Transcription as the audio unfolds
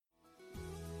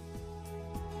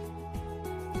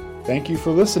Thank you for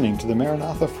listening to the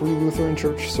Maranatha Free Lutheran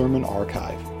Church Sermon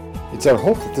Archive. It's our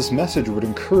hope that this message would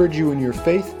encourage you in your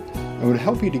faith and would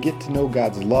help you to get to know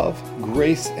God's love,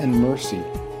 grace, and mercy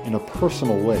in a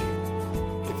personal way.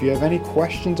 If you have any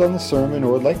questions on the sermon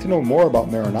or would like to know more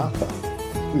about Maranatha,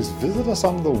 please visit us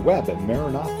on the web at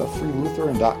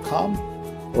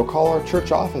maranathafreelutheran.com or call our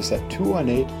church office at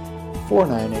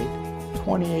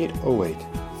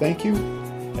 218-498-2808. Thank you,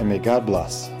 and may God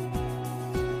bless.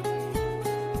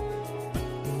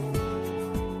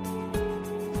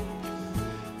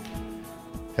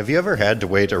 Have you ever had to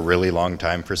wait a really long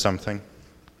time for something?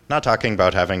 Not talking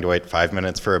about having to wait 5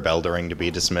 minutes for a bell to ring to be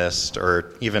dismissed,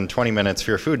 or even 20 minutes for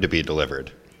your food to be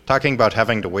delivered. Talking about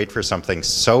having to wait for something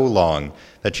so long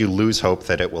that you lose hope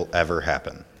that it will ever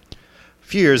happen. A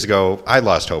few years ago, I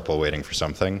lost hope while waiting for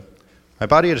something. My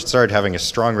body had started having a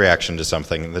strong reaction to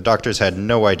something, and the doctors had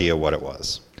no idea what it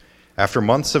was. After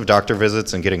months of doctor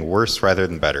visits and getting worse rather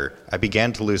than better, I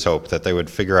began to lose hope that they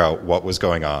would figure out what was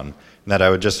going on, and that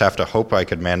I would just have to hope I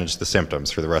could manage the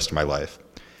symptoms for the rest of my life.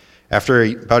 After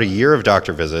about a year of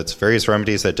doctor visits, various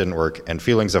remedies that didn't work, and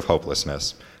feelings of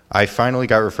hopelessness, I finally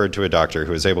got referred to a doctor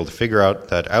who was able to figure out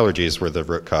that allergies were the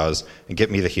root cause and get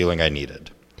me the healing I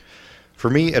needed. For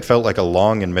me, it felt like a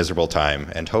long and miserable time,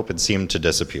 and hope had seemed to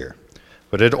disappear.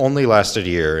 But it only lasted a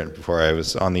year before I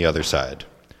was on the other side.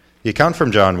 The account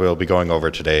from John we'll be going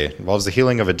over today involves the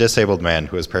healing of a disabled man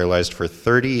who was paralyzed for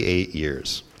 38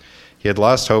 years. He had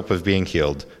lost hope of being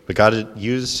healed, but God had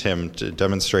used him to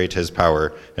demonstrate his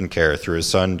power and care through his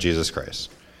Son, Jesus Christ.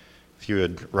 If you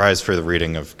would rise for the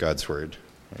reading of God's Word.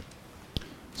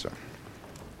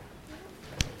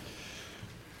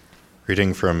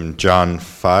 Reading from John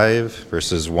 5,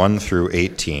 verses 1 through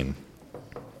 18.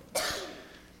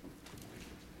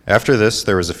 After this,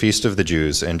 there was a feast of the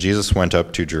Jews, and Jesus went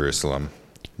up to Jerusalem.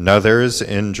 Now there is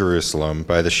in Jerusalem,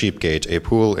 by the sheep gate, a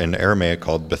pool in Aramaic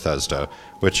called Bethesda,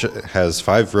 which has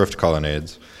 5 roofed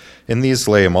colonnades. In these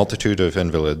lay a multitude of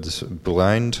invalids,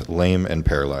 blind, lame, and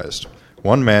paralyzed.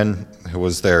 One man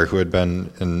was there who had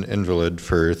been an invalid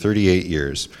for 38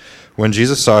 years. When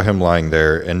Jesus saw him lying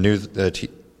there and knew that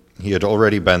he had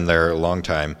already been there a long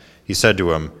time, he said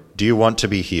to him, "Do you want to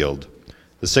be healed?"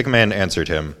 The sick man answered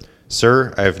him,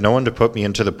 "Sir, I have no one to put me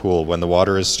into the pool when the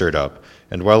water is stirred up,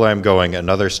 and while I am going,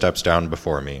 another steps down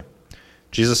before me."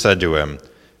 Jesus said to him,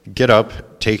 "Get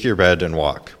up, take your bed, and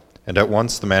walk." And at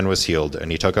once the man was healed, and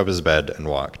he took up his bed and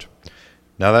walked.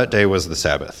 Now that day was the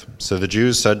Sabbath. So the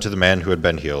Jews said to the man who had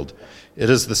been healed, "It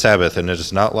is the Sabbath, and it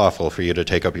is not lawful for you to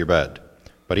take up your bed."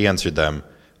 But he answered them,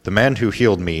 "The man who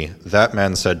healed me, that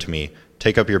man said to me,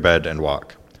 'Take up your bed and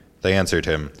walk.'" They answered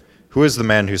him, "Who is the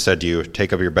man who said to you,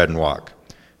 'Take up your bed and walk'?"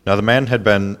 Now the man who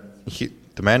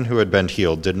had been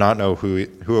healed did not know who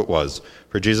it was,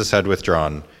 for Jesus had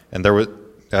withdrawn, and there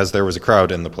was a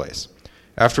crowd in the place.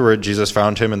 Afterward Jesus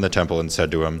found him in the temple and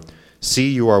said to him, "See,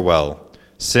 you are well.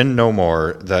 Sin no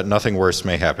more, that nothing worse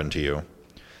may happen to you."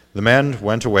 The man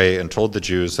went away and told the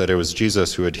Jews that it was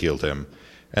Jesus who had healed him.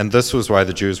 And this was why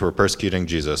the Jews were persecuting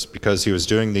Jesus, because he was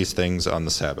doing these things on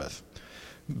the Sabbath.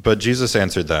 But Jesus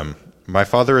answered them, "My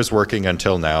Father is working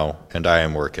until now, and I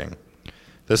am working."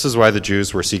 This is why the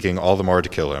Jews were seeking all the more to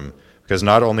kill him, because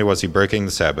not only was he breaking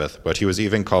the Sabbath, but he was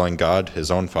even calling God his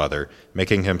own Father,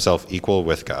 making himself equal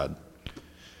with God.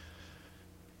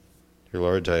 Dear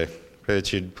Lord, I pray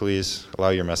that you'd please allow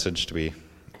your message to be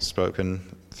spoken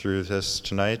through this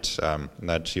tonight, and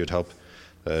that you would help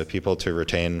people to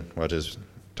retain what is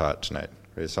taught tonight.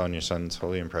 Pray this all in your Son's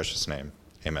holy and precious name.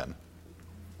 Amen.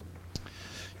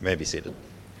 You may be seated.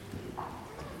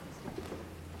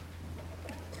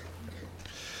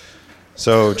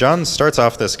 So John starts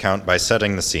off this account by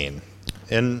setting the scene.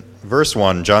 In verse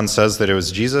 1, John says that it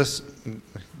was Jesus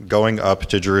going up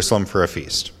to Jerusalem for a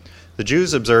feast. The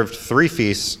Jews observed 3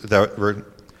 feasts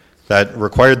that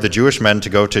required the Jewish men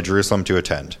to go to Jerusalem to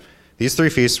attend. These 3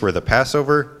 feasts were the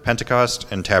Passover, Pentecost,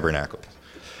 and Tabernacle.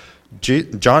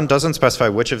 John doesn't specify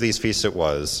which of these feasts it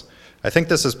was. I think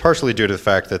this is partially due to the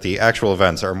fact that the actual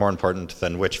events are more important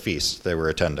than which feast they were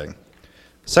attending.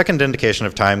 Second indication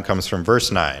of time comes from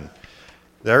verse 9.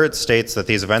 There it states that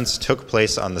these events took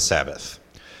place on the Sabbath.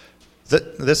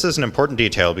 This is an important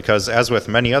detail because, as with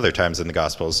many other times in the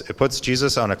Gospels, it puts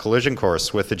Jesus on a collision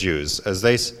course with the Jews, as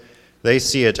they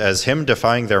see it as him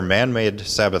defying their man-made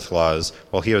Sabbath laws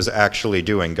while he was actually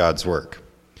doing God's work.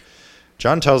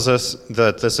 John tells us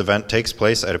that this event takes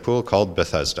place at a pool called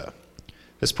Bethesda.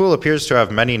 This pool appears to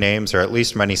have many names, or at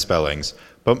least many spellings,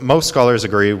 but most scholars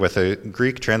agree with a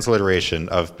Greek transliteration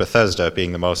of Bethesda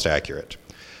being the most accurate.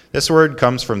 This word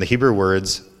comes from the Hebrew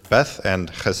words Beth and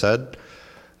Chesed,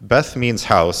 Beth means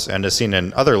house and is seen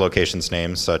in other locations'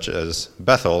 names, such as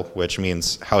Bethel, which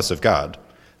means house of God.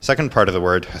 Second part of the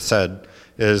word, hesed,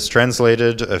 is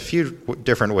translated a few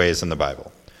different ways in the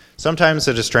Bible. Sometimes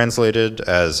it is translated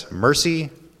as mercy,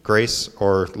 grace,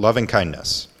 or loving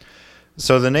kindness.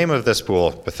 So the name of this pool,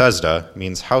 Bethesda,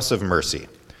 means house of mercy,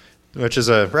 which is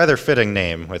a rather fitting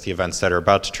name with the events that are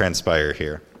about to transpire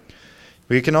here.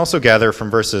 We can also gather from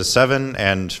verses 7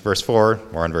 and verse 4,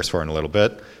 more on verse 4 in a little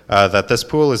bit, that this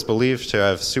pool is believed to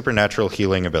have supernatural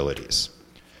healing abilities.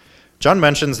 John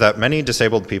mentions that many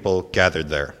disabled people gathered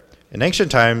there. In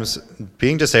ancient times,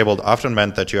 being disabled often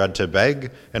meant that you had to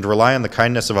beg and rely on the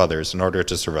kindness of others in order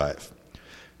to survive.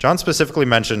 John specifically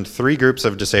mentioned 3 groups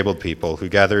of disabled people who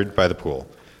gathered by the pool: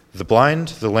 the blind,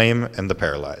 the lame, and the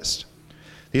paralyzed.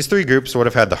 These 3 groups would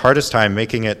have had the hardest time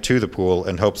making it to the pool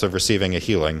in hopes of receiving a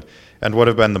healing, and would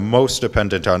have been the most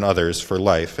dependent on others for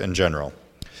life in general.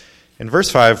 In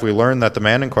verse 5, we learn that the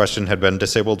man in question had been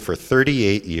disabled for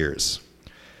 38 years.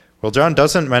 While John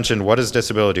doesn't mention what his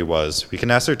disability was, we can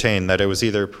ascertain that it was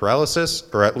either paralysis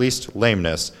or at least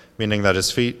lameness, meaning that his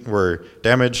feet were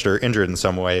damaged or injured in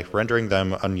some way, rendering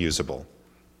them unusable.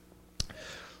 A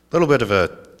little bit of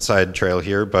a side trail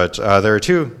here, but there are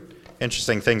 2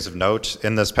 interesting things of note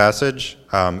in this passage.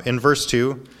 In verse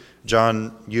 2,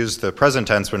 John used the present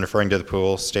tense when referring to the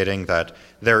pool, stating that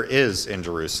there is in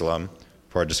Jerusalem,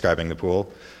 before describing the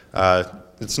pool.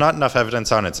 It's not enough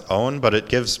evidence on its own, but it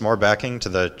gives more backing to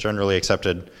the generally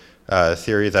accepted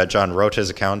theory that John wrote his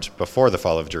account before the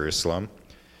fall of Jerusalem.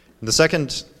 The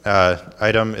second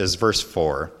item is verse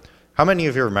 4. How many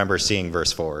of you remember seeing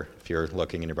verse 4 if you're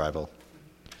looking in your Bible?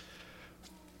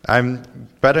 I'm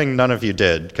betting none of you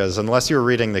did, because unless you were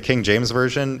reading the King James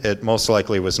Version, it most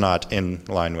likely was not in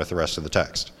line with the rest of the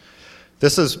text.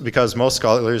 This is because most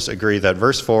scholars agree that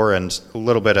verse 4 and a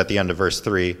little bit at the end of verse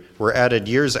 3 were added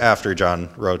years after John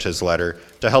wrote his letter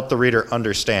to help the reader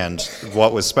understand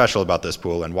what was special about this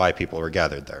pool and why people were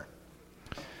gathered there.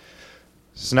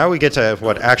 So now we get to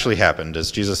what actually happened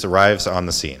as Jesus arrives on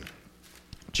the scene.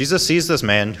 Jesus sees this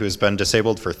man who has been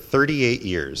disabled for 38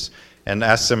 years and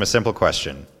asks him a simple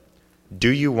question: do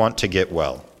you want to get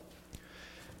well?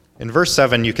 In verse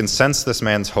 7, you can sense this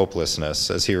man's hopelessness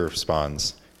as he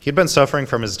responds. He had been suffering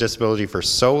from his disability for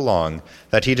so long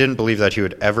that he didn't believe that he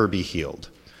would ever be healed.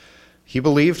 He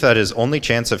believed that his only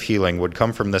chance of healing would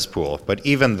come from this pool, but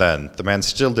even then, the man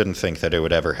still didn't think that it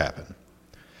would ever happen.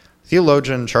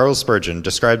 Theologian Charles Spurgeon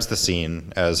describes the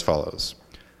scene as follows: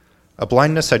 a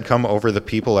blindness had come over the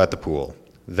people at the pool.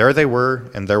 There they were,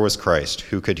 and there was Christ,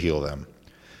 who could heal them.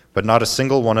 But not a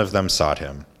single one of them sought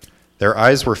him. Their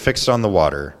eyes were fixed on the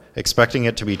water, expecting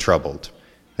it to be troubled.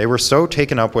 They were so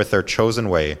taken up with their chosen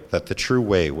way that the true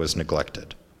way was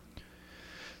neglected.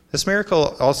 This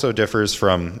miracle also differs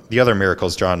from the other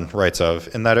miracles John writes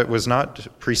of in that it was not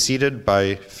preceded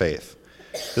by faith.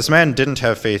 This man didn't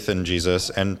have faith in Jesus,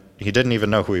 and he didn't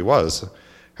even know who he was.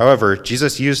 However,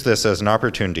 Jesus used this as an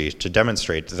opportunity to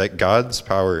demonstrate that God's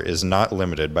power is not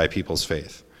limited by people's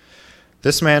faith.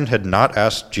 This man had not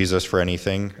asked Jesus for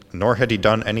anything, nor had he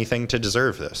done anything to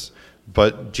deserve this,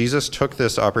 but Jesus took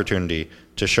this opportunity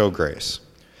to show grace.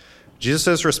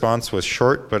 Jesus' response was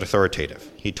short but authoritative.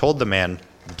 He told the man,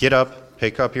 "Get up,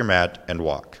 pick up your mat, and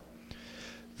walk."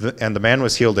 And the man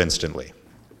was healed instantly.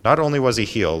 Not only was he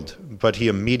healed, but he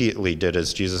immediately did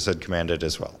as Jesus had commanded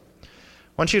as well. I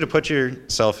want you to put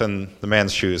yourself in the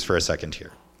man's shoes for a second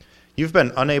here. You've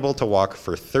been unable to walk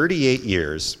for 38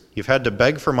 years. You've had to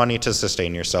beg for money to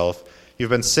sustain yourself. You've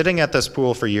been sitting at this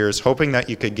pool for years hoping that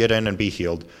you could get in and be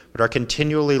healed, but are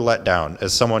continually let down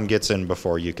as someone gets in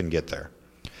before you can get there.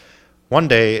 One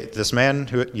day, this man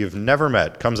who you've never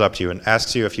met comes up to you and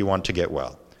asks you if you want to get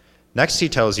well. Next, he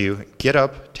tells you, "Get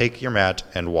up, take your mat,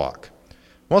 and walk."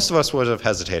 Most of us would have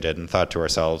hesitated and thought to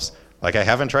ourselves, like, "I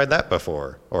haven't tried that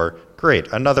before," or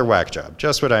 "Great, another whack job,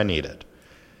 just what I needed."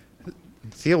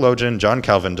 Theologian John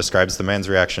Calvin describes the man's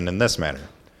reaction in this manner: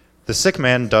 the sick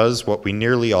man does what we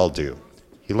nearly all do.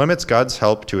 He limits God's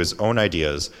help to his own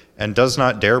ideas and does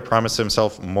not dare promise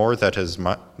himself more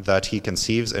that he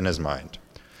conceives in his mind.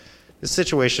 This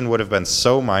situation would have been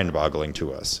so mind-boggling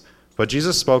to us, but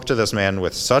Jesus spoke to this man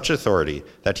with such authority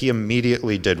that he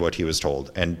immediately did what he was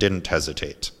told and didn't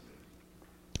hesitate.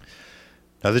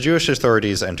 Now the Jewish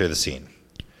authorities enter the scene.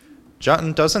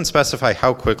 John doesn't specify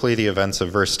how quickly the events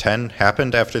of verse 10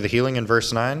 happened after the healing in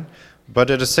verse 9, but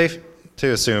it is safe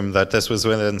to assume that this was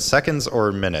within seconds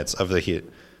or minutes of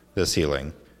this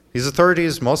healing. These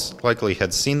authorities most likely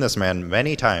had seen this man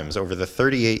many times over the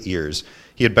 38 years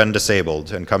he had been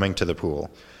disabled and coming to the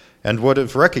pool, and would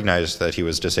have recognized that he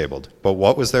was disabled. But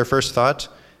what was their first thought?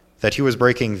 that he was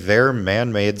breaking their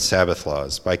man-made Sabbath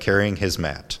laws by carrying his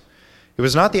mat. It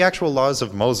was not the actual laws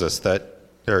of Moses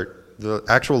the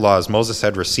actual laws Moses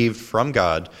had received from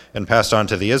God and passed on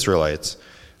to the Israelites,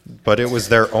 but it was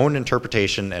their own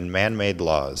interpretation and man-made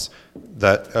laws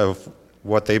of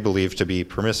what they believed to be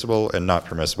permissible and not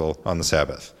permissible on the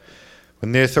Sabbath.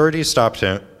 When the authorities stopped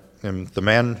him, the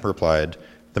man replied,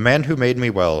 "The man who made me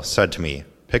well said to me,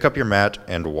 'Pick up your mat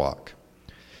and walk.'"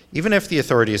 Even if the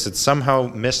authorities had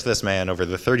somehow missed this man over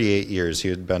the 38 years he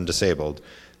had been disabled,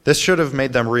 this should have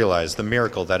made them realize the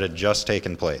miracle that had just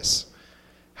taken place.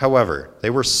 However,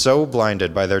 they were so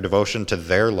blinded by their devotion to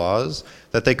their laws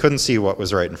that they couldn't see what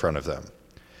was right in front of them.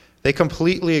 They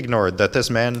completely ignored that this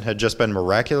man had just been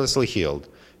miraculously healed,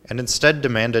 and instead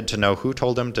demanded to know who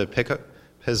told him to pick up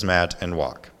his mat and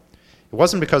walk. It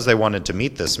wasn't because they wanted to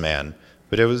meet this man,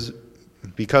 but it was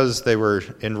because they were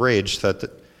enraged that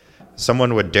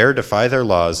someone would dare defy their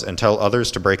laws and tell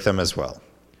others to break them as well.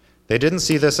 They didn't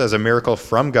see this as a miracle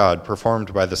from God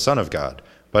performed by the Son of God,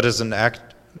 but as an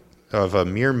act of a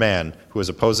mere man who was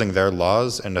opposing their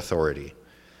laws and authority.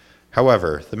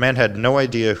 However, the man had no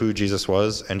idea who Jesus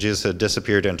was, and Jesus had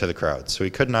disappeared into the crowd, so he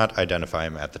could not identify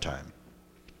him at the time.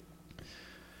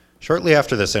 Shortly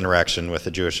after this interaction with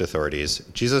the Jewish authorities,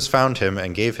 Jesus found him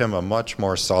and gave him a much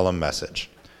more solemn message.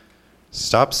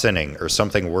 Stop sinning, or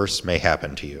something worse may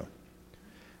happen to you.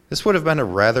 This would have been a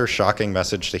rather shocking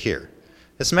message to hear.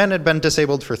 This man had been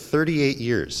disabled for 38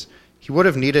 years. He would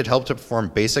have needed help to perform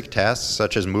basic tasks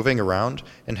such as moving around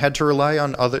and had to rely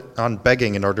on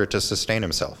begging in order to sustain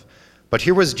himself. But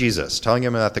here was Jesus telling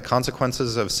him that the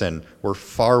consequences of sin were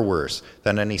far worse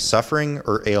than any suffering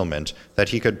or ailment that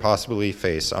he could possibly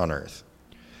face on earth.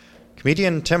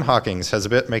 Comedian Tim Hawkins has a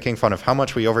bit making fun of how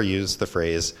much we overuse the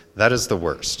phrase, "that is the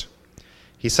worst."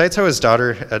 He cites how his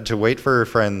daughter had to wait for her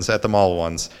friends at the mall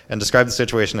once and described the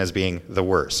situation as being the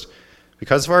worst.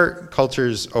 Because of our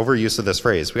culture's overuse of this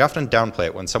phrase, we often downplay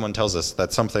it when someone tells us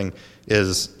that something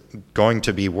is going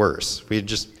to be worse. We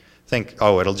just think,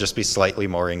 oh, it'll just be slightly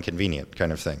more inconvenient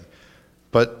kind of thing.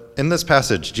 But in this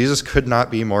passage, Jesus could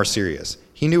not be more serious.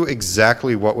 He knew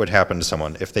exactly what would happen to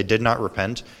someone if they did not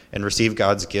repent and receive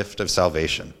God's gift of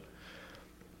salvation.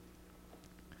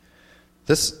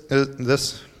 This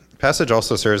passage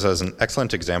also serves as an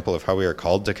excellent example of how we are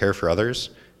called to care for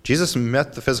others. Jesus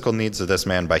met the physical needs of this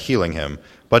man by healing him,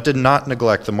 but did not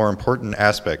neglect the more important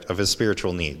aspect of his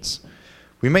spiritual needs.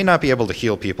 We may not be able to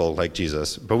heal people like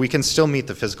Jesus, but we can still meet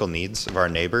the physical needs of our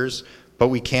neighbors, but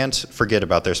we can't forget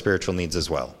about their spiritual needs as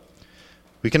well.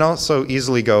 We can also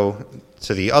easily go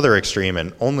to the other extreme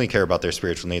and only care about their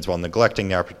spiritual needs while neglecting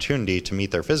the opportunity to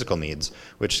meet their physical needs,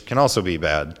 which can also be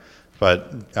bad.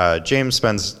 But James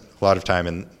spends a lot of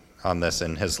time on this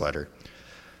in his letter.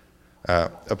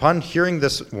 Upon hearing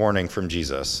this warning from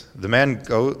Jesus, the man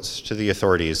goes to the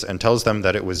authorities and tells them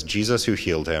that it was Jesus who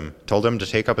healed him, told him to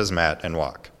take up his mat and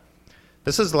walk.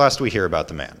 This is the last we hear about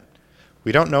the man.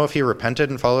 We don't know if he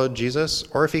repented and followed Jesus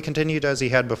or if he continued as he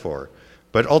had before,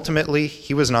 but ultimately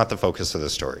he was not the focus of the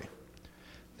story.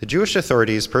 The Jewish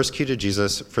authorities persecuted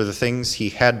Jesus for the things he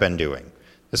had been doing.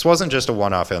 This wasn't just a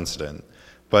one-off incident,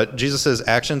 but Jesus'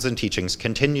 actions and teachings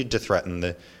continued to threaten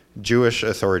the Jewish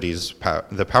authorities,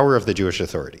 the power of the Jewish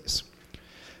authorities.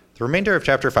 The remainder of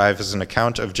chapter 5 is an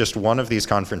account of just one of these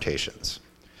confrontations.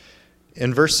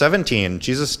 In verse 17,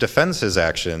 Jesus defends his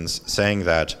actions, saying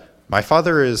that, "My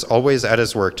Father is always at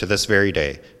his work to this very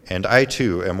day, and I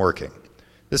too am working."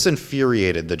 This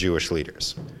infuriated the Jewish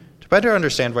leaders. To better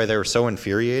understand why they were so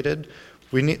infuriated,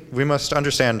 we must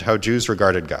understand how Jews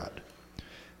regarded God.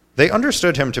 They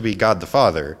understood him to be God the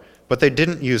Father, but they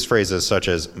didn't use phrases such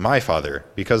as "my Father"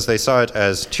 because they saw it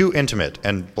as too intimate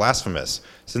and blasphemous,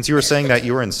 since you were saying that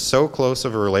you were in so close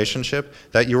of a relationship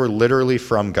that you were literally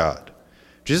from God.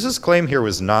 Jesus' claim here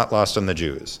was not lost on the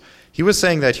Jews. He was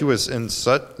saying that he was in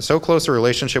so close a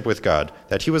relationship with God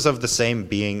that he was of the same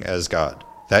being as God,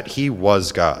 that he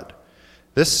was God.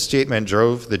 This statement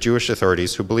drove the Jewish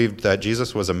authorities, who believed that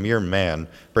Jesus was a mere man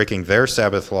breaking their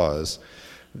Sabbath laws,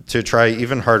 to try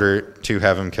even harder to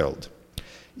have him killed.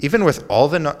 Even with all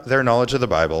their knowledge of the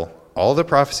Bible, all the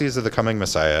prophecies of the coming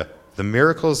Messiah, the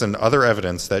miracles and other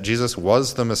evidence that Jesus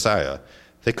was the Messiah,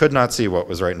 they could not see what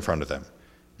was right in front of them.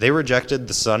 They rejected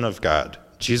the Son of God,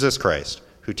 Jesus Christ,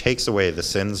 who takes away the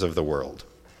sins of the world.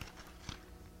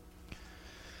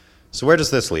 So where does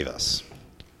this leave us?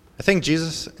 I think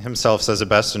Jesus himself says it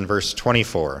best in verse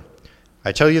 24.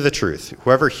 "I tell you the truth,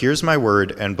 whoever hears my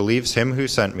word and believes him who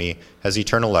sent me has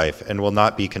eternal life and will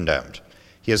not be condemned.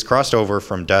 He has crossed over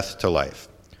from death to life."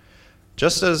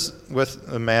 Just as with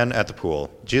the man at the pool,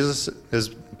 Jesus is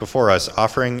before us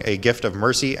offering a gift of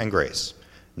mercy and grace.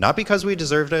 not because we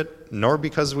deserved it, nor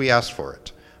because we asked for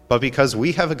it, but because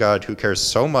we have a God who cares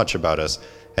so much about us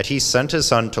that he sent his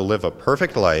Son to live a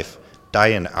perfect life, die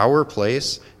in our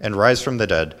place, and rise from the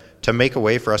dead to make a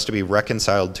way for us to be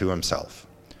reconciled to himself.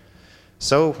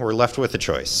 So we're left with a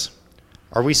choice.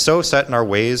 Are we so set in our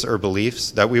ways or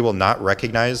beliefs that we will not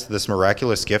recognize this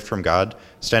miraculous gift from God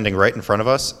standing right in front of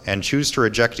us and choose to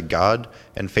reject God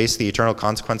and face the eternal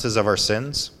consequences of our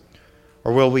sins?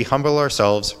 Or will we humble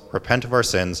ourselves, repent of our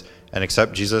sins, and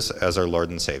accept Jesus as our Lord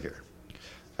and Savior?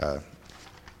 We'll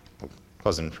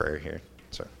close in prayer here.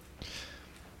 So,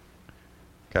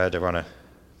 God, I want to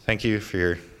thank you for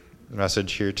your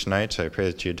message here tonight. I pray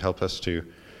that you'd help us to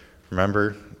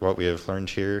remember what we have learned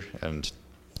here and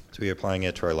to be applying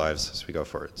it to our lives as we go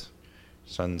forward.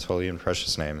 Son's holy and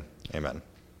precious name, amen.